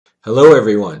Hello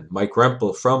everyone, Mike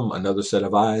Rempel from Another Set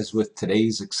of Eyes with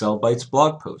today's Excel Bytes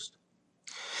blog post.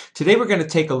 Today we're going to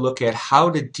take a look at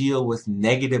how to deal with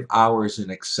negative hours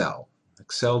in Excel.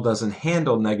 Excel doesn't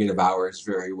handle negative hours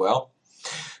very well,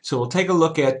 so we'll take a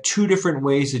look at two different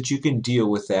ways that you can deal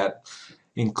with that,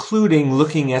 including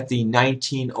looking at the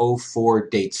 1904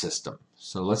 date system.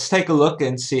 So let's take a look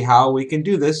and see how we can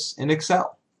do this in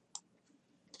Excel.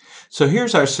 So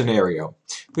here's our scenario.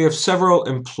 We have several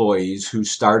employees who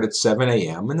start at 7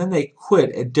 a.m. and then they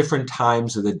quit at different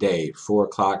times of the day, 4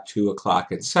 o'clock, 2 o'clock,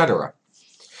 etc.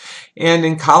 And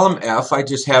in column F, I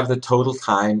just have the total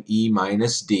time, E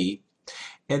minus D.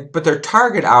 But their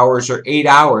target hours are 8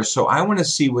 hours, so I want to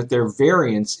see what their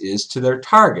variance is to their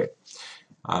target.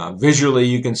 Visually,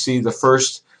 you can see the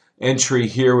first entry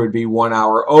here would be 1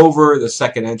 hour over, the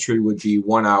second entry would be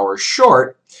 1 hour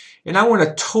short. And I want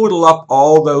to total up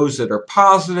all those that are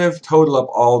positive, total up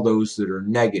all those that are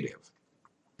negative.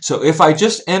 So if I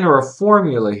just enter a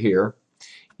formula here,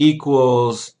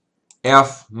 equals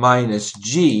F minus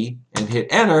G, and hit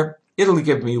enter, it'll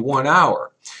give me 1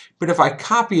 hour. But if I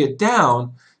copy it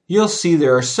down, you'll see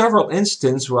there are several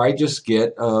instances where I just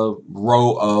get a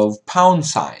row of pound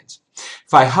signs.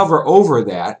 If I hover over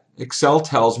that, Excel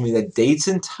tells me that dates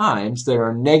and times that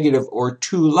are negative or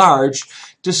too large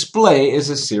display as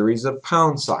a series of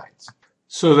pound signs.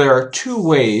 So there are two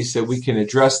ways that we can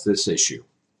address this issue.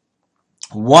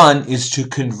 One is to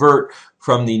convert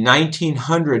from the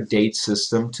 1900 date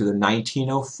system to the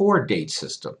 1904 date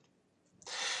system.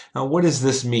 Now, what does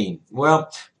this mean?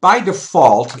 Well, by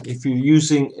default, if you're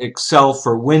using Excel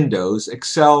for Windows,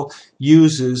 Excel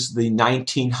uses the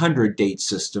 1900 date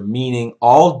system, meaning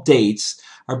all dates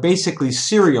are basically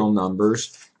serial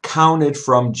numbers counted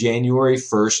from January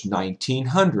 1st,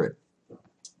 1900.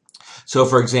 So,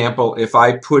 for example, if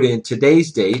I put in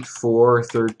today's date,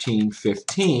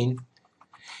 4/13/15,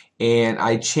 and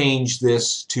I change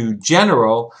this to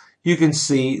general, you can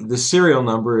see the serial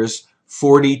number is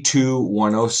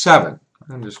 42107.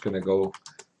 I'm just going to go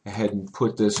ahead and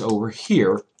put this over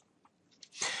here.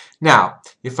 Now,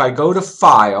 if I go to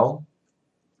File,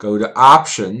 go to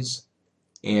Options,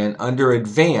 and under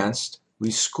Advanced,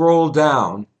 we scroll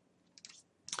down,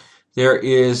 there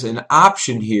is an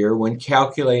option here when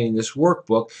calculating this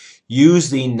workbook, use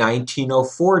the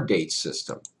 1904 date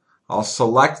system. I'll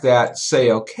select that, say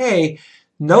OK.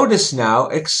 Notice now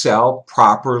Excel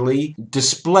properly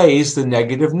displays the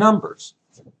negative numbers.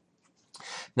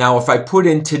 Now if I put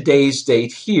in today's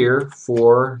date here,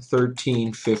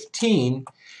 4/13/15,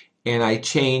 and I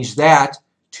change that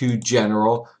to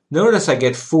general, notice I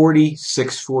get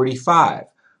 4645.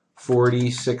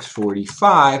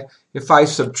 4645. If I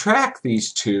subtract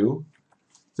these two,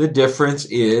 the difference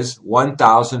is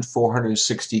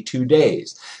 1,462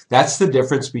 days. That's the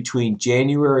difference between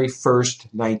January 1st,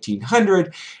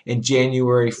 1900 and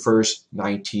January 1st,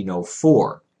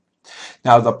 1904.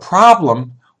 Now the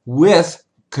problem with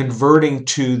converting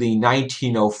to the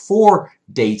 1904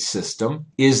 date system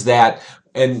is that,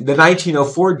 and the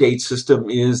 1904 date system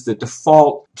is the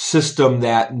default system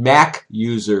that Mac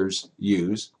users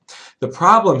use. The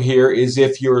problem here is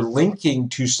if you're linking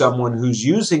to someone who's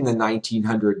using the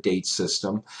 1900 date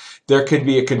system, there could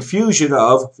be a confusion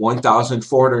of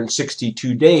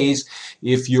 1,462 days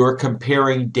if you're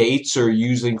comparing dates or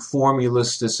using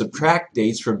formulas to subtract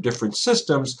dates from different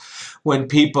systems when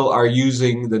people are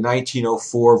using the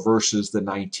 1904 versus the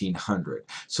 1900.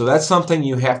 So that's something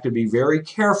you have to be very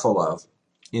careful of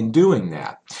in doing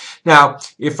that. Now,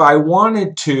 if I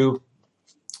wanted to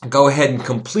go ahead and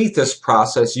complete this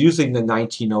process using the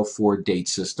 1904 date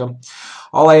system,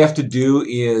 all I have to do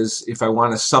is, if I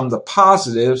want to sum the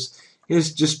positives,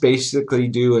 is just basically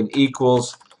do an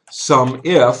equals sum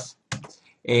if,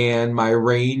 and my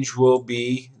range will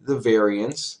be the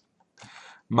variance.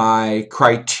 My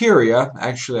criteria,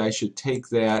 actually I should take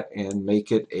that and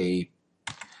make it a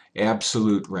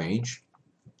absolute range.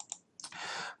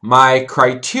 My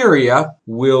criteria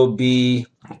will be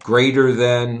greater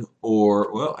than,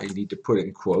 or, well, I need to put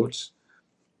in quotes,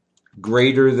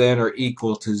 greater than or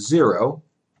equal to 0.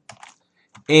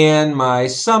 And my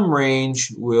sum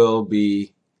range will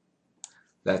be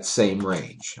that same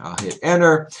range. I'll hit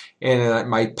enter, and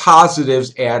my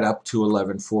positives add up to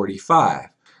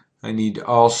 1145. I need to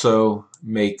also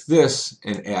make this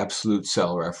an absolute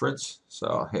cell reference, so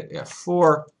I'll hit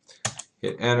F4.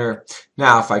 Hit enter.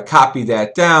 Now if I copy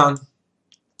that down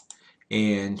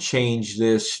and change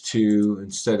this to,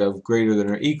 instead of greater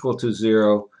than or equal to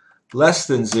 0, less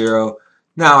than 0,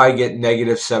 now I get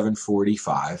negative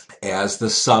 745 as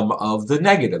the sum of the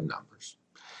negative numbers.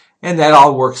 And that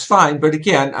all works fine, but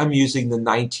again, I'm using the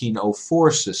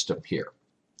 1904 system here.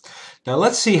 Now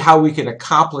let's see how we can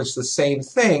accomplish the same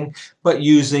thing, but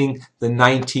using the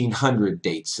 1900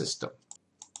 date system.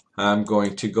 I'm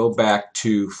going to go back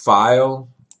to File,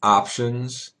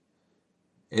 Options,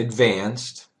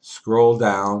 Advanced, scroll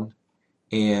down,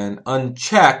 and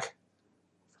uncheck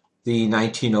the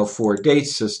 1904 date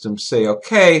system, say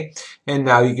OK, and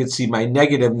now you can see my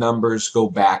negative numbers go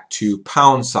back to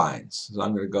pound signs. So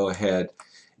I'm going to go ahead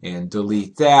and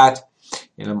delete that,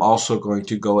 and I'm also going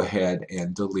to go ahead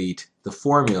and delete the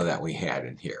formula that we had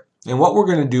in here. And what we're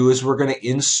going to do is we're going to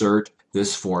insert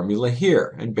this formula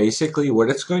here, and basically what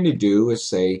it's going to do is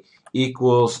say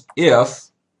equals if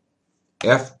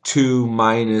F2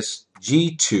 minus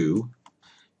G2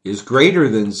 is greater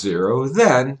than 0,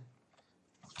 then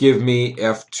give me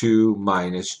F2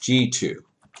 minus G2.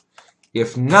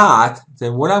 If not,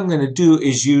 then what I'm going to do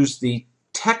is use the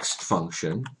text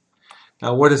function.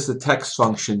 Now what does the text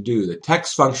function do? The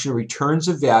text function returns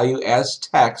a value as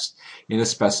text in a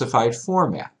specified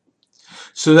format.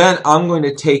 So then I'm going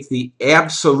to take the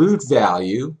absolute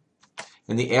value,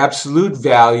 and the absolute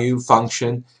value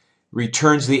function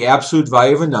returns the absolute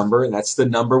value of a number, and that's the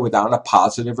number without a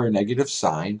positive or negative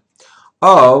sign,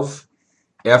 of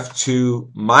F2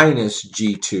 minus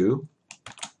G2,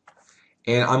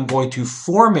 and I'm going to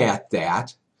format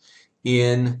that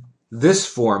in this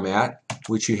format,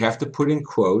 which you have to put in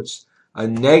quotes, a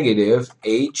negative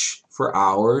H for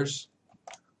hours,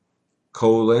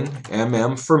 colon,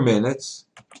 MM for minutes,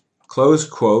 close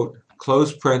quote,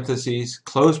 close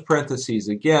parentheses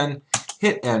again,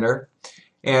 hit enter,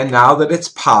 and now that it's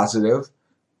positive,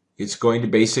 it's going to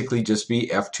basically just be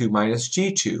F2 minus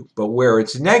G2, but where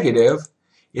it's negative,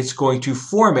 it's going to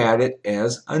format it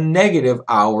as a negative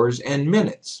hours and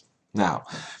minutes. Now,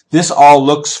 this all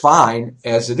looks fine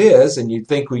as it is, and you'd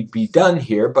think we'd be done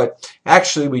here, but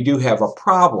actually we do have a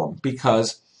problem,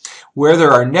 because where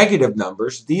there are negative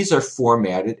numbers, these are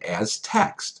formatted as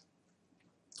text.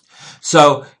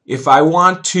 So if I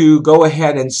want to go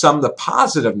ahead and sum the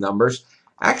positive numbers,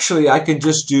 actually I can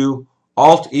just do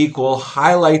Alt equal,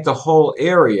 highlight the whole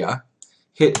area,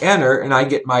 hit enter, and I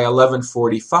get my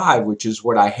 1145, which is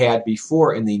what I had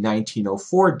before in the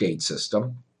 1904 date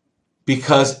system,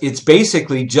 because it's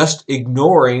basically just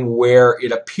ignoring where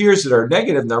it appears that are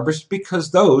negative numbers,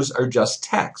 because those are just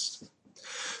text.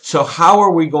 So how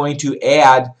are we going to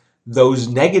add those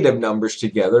negative numbers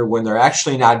together when they're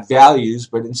actually not values,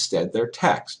 but instead they're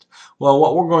text? Well,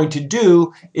 what we're going to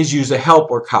do is use a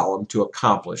helper column to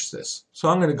accomplish this. So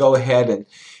I'm going to go ahead and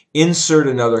insert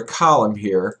another column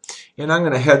here, and I'm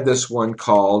going to head this one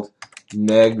called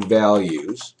neg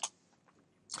values.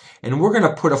 And we're going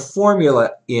to put a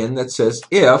formula in that says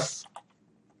if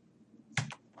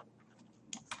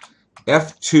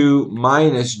F2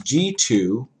 minus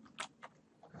G2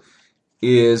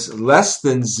 is less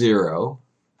than 0,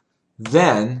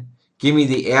 then give me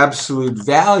the absolute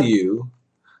value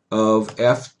of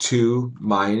F2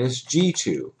 minus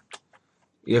G2.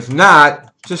 If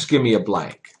not, just give me a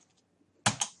blank.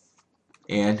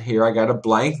 And here I got a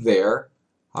blank there.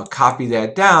 I'll copy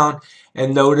that down,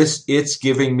 and notice it's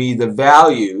giving me the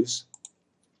values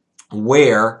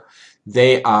where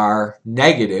they are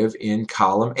negative in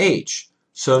column H.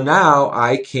 So now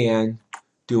I can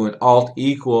do an Alt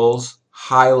equals,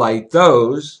 highlight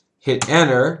those, hit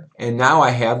enter, and now I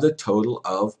have the total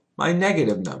of my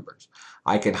negative numbers.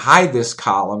 I can hide this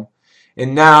column,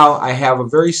 and now I have a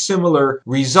very similar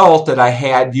result that I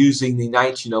had using the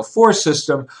 1904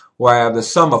 system, where I have the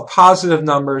sum of positive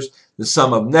numbers, the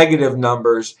sum of negative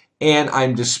numbers, and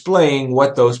I'm displaying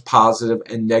what those positive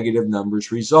and negative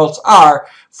numbers results are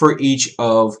for each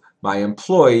of my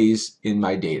employees in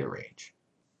my data range.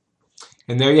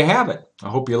 And there you have it. I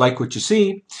hope you like what you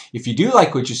see. If you do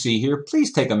like what you see here,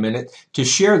 please take a minute to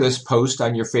share this post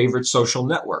on your favorite social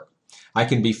network. I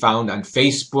can be found on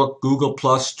Facebook, Google+,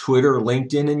 Twitter,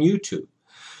 LinkedIn, and YouTube.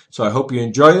 So I hope you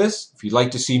enjoy this. If you'd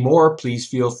like to see more, please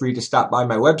feel free to stop by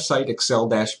my website,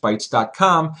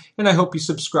 excel-bytes.com, and I hope you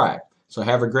subscribe. So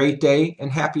have a great day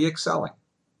and happy excelling.